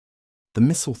The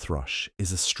mistle thrush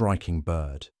is a striking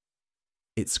bird.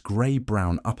 Its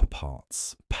grey-brown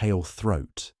upperparts, pale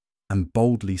throat, and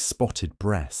boldly spotted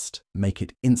breast make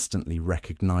it instantly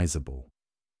recognizable.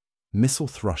 Mistle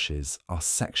thrushes are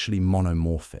sexually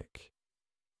monomorphic,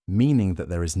 meaning that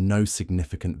there is no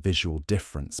significant visual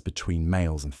difference between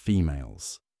males and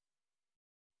females.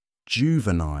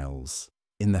 Juveniles,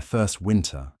 in their first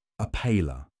winter, are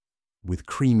paler, with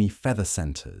creamy feather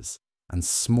centres and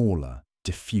smaller,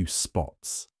 diffuse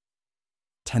spots.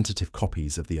 Tentative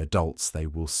copies of the adults they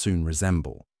will soon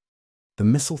resemble. The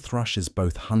mistle thrush is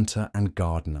both hunter and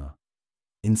gardener.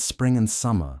 In spring and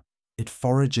summer, it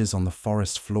forages on the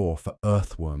forest floor for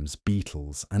earthworms,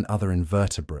 beetles, and other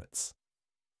invertebrates.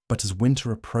 But as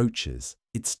winter approaches,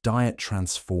 its diet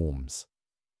transforms.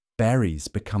 Berries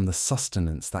become the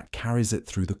sustenance that carries it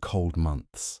through the cold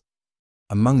months.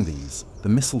 Among these, the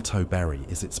mistletoe berry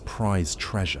is its prized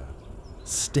treasure.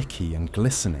 Sticky and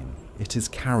glistening, it is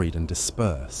carried and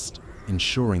dispersed,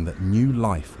 ensuring that new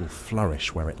life will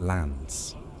flourish where it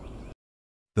lands.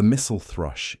 The mistle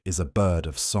thrush is a bird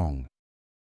of song.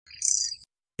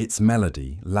 Its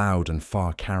melody, loud and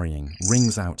far-carrying,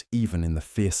 rings out even in the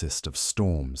fiercest of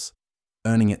storms,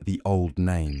 earning it the old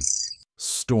name,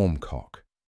 stormcock.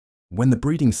 When the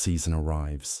breeding season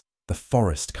arrives, the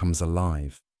forest comes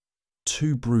alive.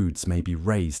 2 broods may be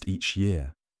raised each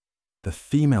year. The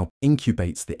female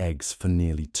incubates the eggs for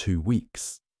nearly 2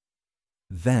 weeks.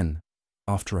 Then,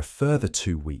 after a further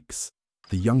 2 weeks,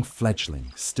 the young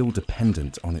fledgling, still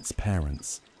dependent on its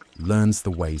parents, learns the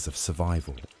ways of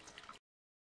survival.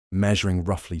 Measuring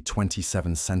roughly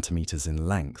 27 centimeters in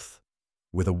length,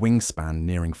 with a wingspan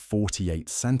nearing 48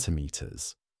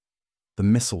 centimeters, the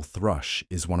mistle thrush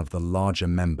is one of the larger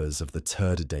members of the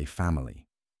Turdidae family.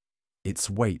 Its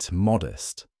weight,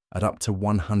 modest, at up to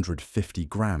 150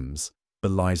 grams,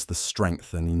 belies the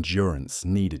strength and endurance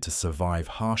needed to survive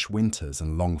harsh winters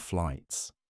and long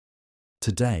flights.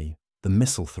 Today, the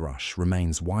mistle thrush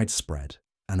remains widespread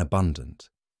and abundant,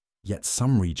 yet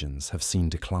some regions have seen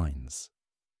declines.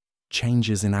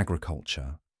 Changes in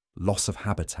agriculture, loss of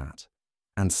habitat,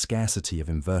 and scarcity of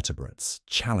invertebrates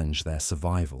challenge their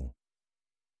survival.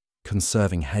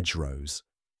 Conserving hedgerows,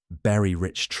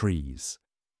 berry-rich trees,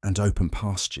 and open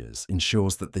pastures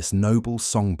ensures that this noble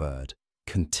songbird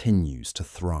continues to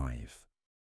thrive.